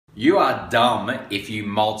You are dumb if you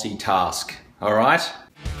multitask, all right?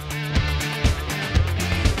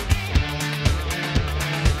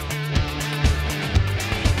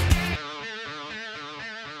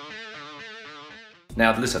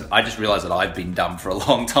 Now listen, I just realized that I've been dumb for a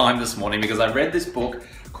long time this morning because I read this book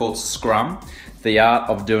called Scrum, The Art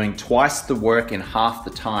of Doing Twice the Work in Half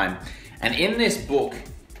the Time. And in this book,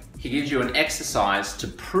 he gives you an exercise to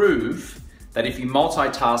prove that if you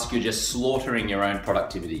multitask, you're just slaughtering your own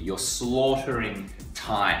productivity. You're slaughtering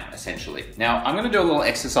time, essentially. Now, I'm gonna do a little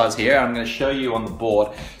exercise here. I'm gonna show you on the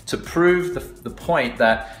board to prove the point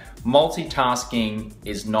that multitasking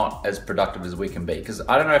is not as productive as we can be. Because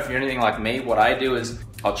I don't know if you're anything like me, what I do is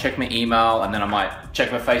I'll check my email and then I might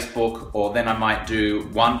check my Facebook, or then I might do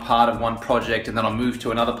one part of one project and then I'll move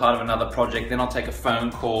to another part of another project, then I'll take a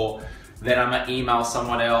phone call, then I might email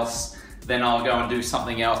someone else, then I'll go and do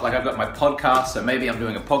something else. Like I've got my podcast, so maybe I'm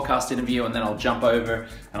doing a podcast interview and then I'll jump over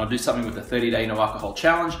and I'll do something with the 30-day no alcohol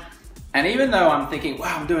challenge. And even though I'm thinking,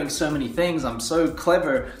 wow, I'm doing so many things, I'm so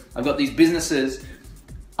clever, I've got these businesses,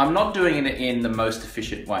 I'm not doing it in the most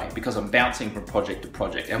efficient way because I'm bouncing from project to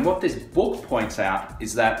project. And what this book points out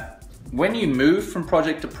is that when you move from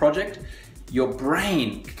project to project, your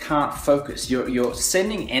brain can't focus. You're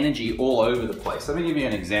sending energy all over the place. Let me give you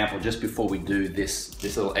an example just before we do this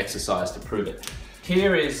little exercise to prove it.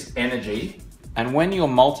 Here is energy, and when you're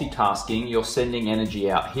multitasking, you're sending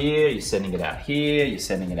energy out here, you're sending it out here, you're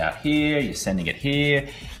sending it out here, you're sending it here,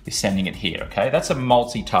 you're sending it here, okay? That's a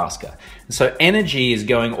multitasker. So energy is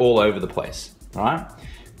going all over the place, right?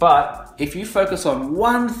 But if you focus on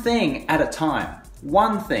one thing at a time,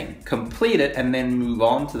 one thing, complete it, and then move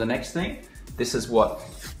on to the next thing, this is what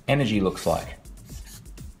energy looks like.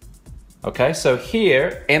 Okay, so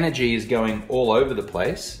here, energy is going all over the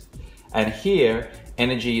place, and here,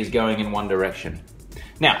 energy is going in one direction.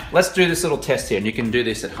 Now, let's do this little test here, and you can do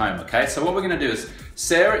this at home, okay? So what we're gonna do is,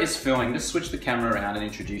 Sarah is filming. Just switch the camera around and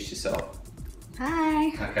introduce yourself. Hi.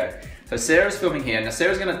 Okay, so Sarah's filming here. Now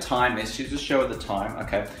Sarah's gonna time this. She'll just show her the time,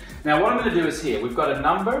 okay? Now what I'm gonna do is here, we've got a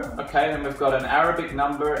number, okay, and we've got an Arabic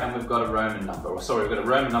number and we've got a Roman number. Or sorry, we've got a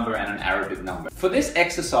Roman number and an Arabic number. For this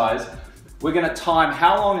exercise, we're gonna time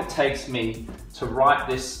how long it takes me to write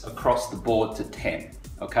this across the board to 10,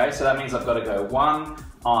 okay? So that means I've gotta go 1,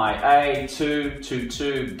 I, A, 2, 2,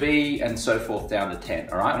 2, B, and so forth down to 10,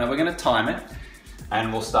 all right? Now we're gonna time it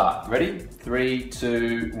and we'll start. Ready? 3,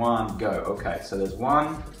 2, 1, go. Okay, so there's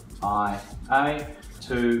 1, I, A,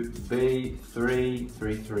 2, B, 3,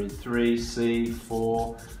 3, 3, 3, C,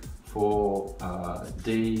 4, 4,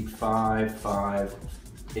 D, 5, 5,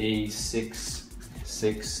 E, 6,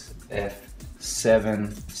 6, F,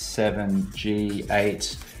 7, 7, G,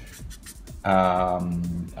 8,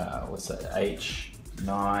 what's that, H,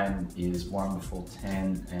 9 is 1 before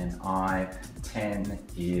 10, and I, 10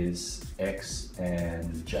 is X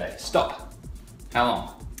and J. Stop. How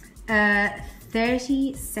long?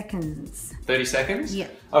 30 seconds. 30 seconds? Yeah.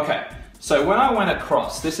 Okay, so when I went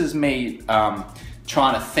across, this is me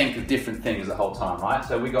trying to think of different things the whole time, right?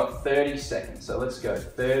 So we got 30 seconds, so let's go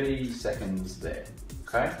 30 seconds there,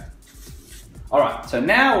 okay? All right, so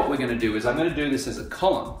now what we're gonna do is I'm gonna do this as a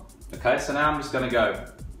column, okay? So now I'm just gonna go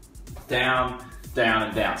down, down,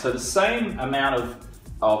 and down. So the same amount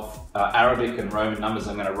of Arabic and Roman numbers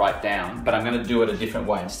I'm gonna write down, but I'm gonna do it a different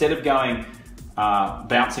way. Instead of going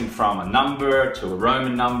bouncing from a number to a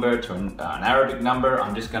Roman number to an Arabic number,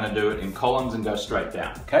 I'm just gonna do it in columns and go straight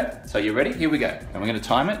down, okay? So you ready? Here we go. And we're gonna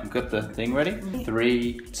time it. We've got the thing ready.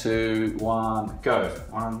 3, 2, 1, go.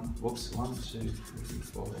 1, 2, 3,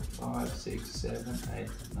 4, 5, 6, 7, 8,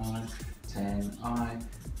 9, 10, I,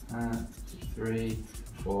 3,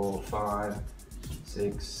 4, 5,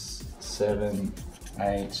 6, 7,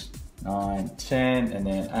 8, 9, 10, and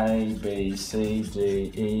then A, B, C,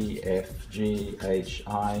 D, E, F, G, H,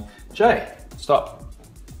 I, J. Stop.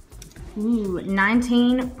 Ooh,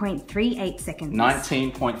 19.38 seconds.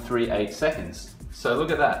 19.38 seconds. So look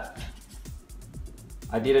at that.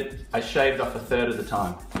 I did it, I shaved off a third of the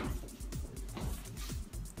time.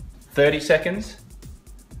 30 seconds,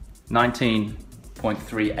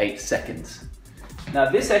 19.38 seconds. Now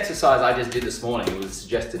this exercise I just did this morning, it was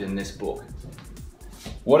suggested in this book.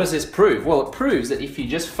 What does this prove? Well, it proves that if you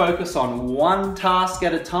just focus on one task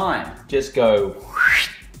at a time, just go,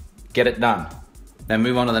 get it done. Then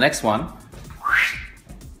move on to the next one,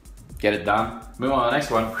 get it done. Move on to the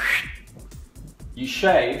next one. You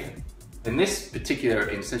shave, in this particular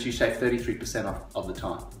instance, you shave 33% of the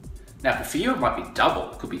time. Now, for you, it might be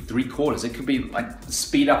double, it could be 3/4, it could be like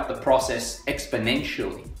speed up the process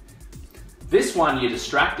exponentially. This one, you're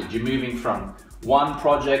distracted, you're moving from one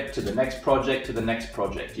project to the next project to the next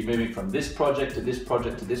project. You're moving from this project to this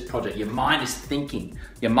project to this project. Your mind is thinking.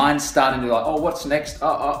 Your mind's starting to be like, oh, what's next?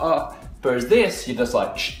 Whereas this, you're just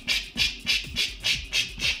like,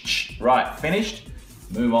 right, finished,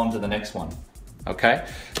 move on to the next one. Okay?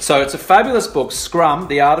 So it's a fabulous book, Scrum,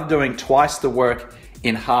 The Art of Doing Twice the Work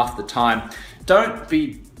in Half the Time. Don't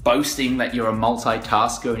be boasting that you're a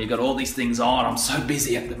multitasker and you've got all these things on. I'm so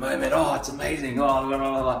busy at the moment. Oh, it's amazing. Oh, blah,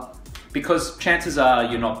 blah, blah. Because chances are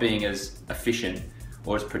you're not being as efficient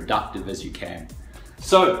or as productive as you can.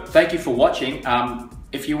 So thank you for watching.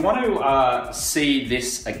 If you want to see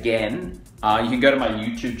this again, you can go to my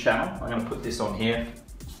YouTube channel. I'm going to put this on here.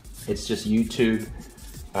 It's just YouTube,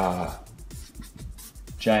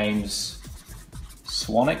 James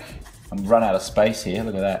Swanwick. I'm run out of space here,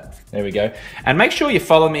 look at that. There we go. And make sure you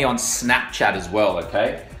follow me on Snapchat as well,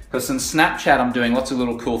 okay? Because in Snapchat, I'm doing lots of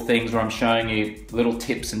little cool things where I'm showing you little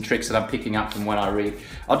tips and tricks that I'm picking up from when I read.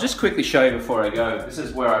 I'll just quickly show you before I go. This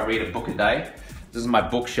is where I read a book a day. This is my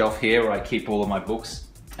bookshelf here where I keep all of my books.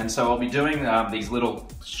 And so I'll be doing these little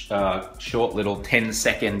short little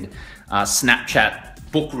 10-second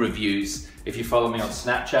Snapchat book reviews if you follow me on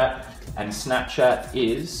Snapchat. And Snapchat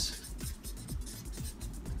is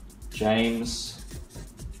James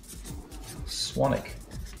Swanwick.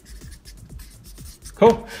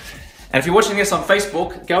 Cool. And if you're watching this on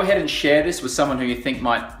Facebook, go ahead and share this with someone who you think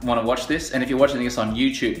might want to watch this. And if you're watching this on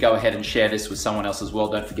YouTube, go ahead and share this with someone else as well.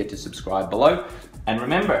 Don't forget to subscribe below. And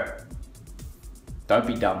remember, don't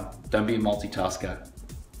be dumb. Don't be a multitasker.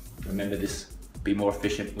 Remember this, be more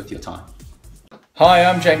efficient with your time. Hi,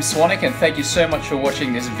 I'm James Swanwick and thank you so much for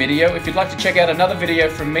watching this video. If you'd like to check out another video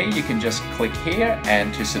from me, you can just click here,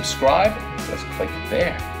 and to subscribe, just click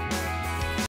there.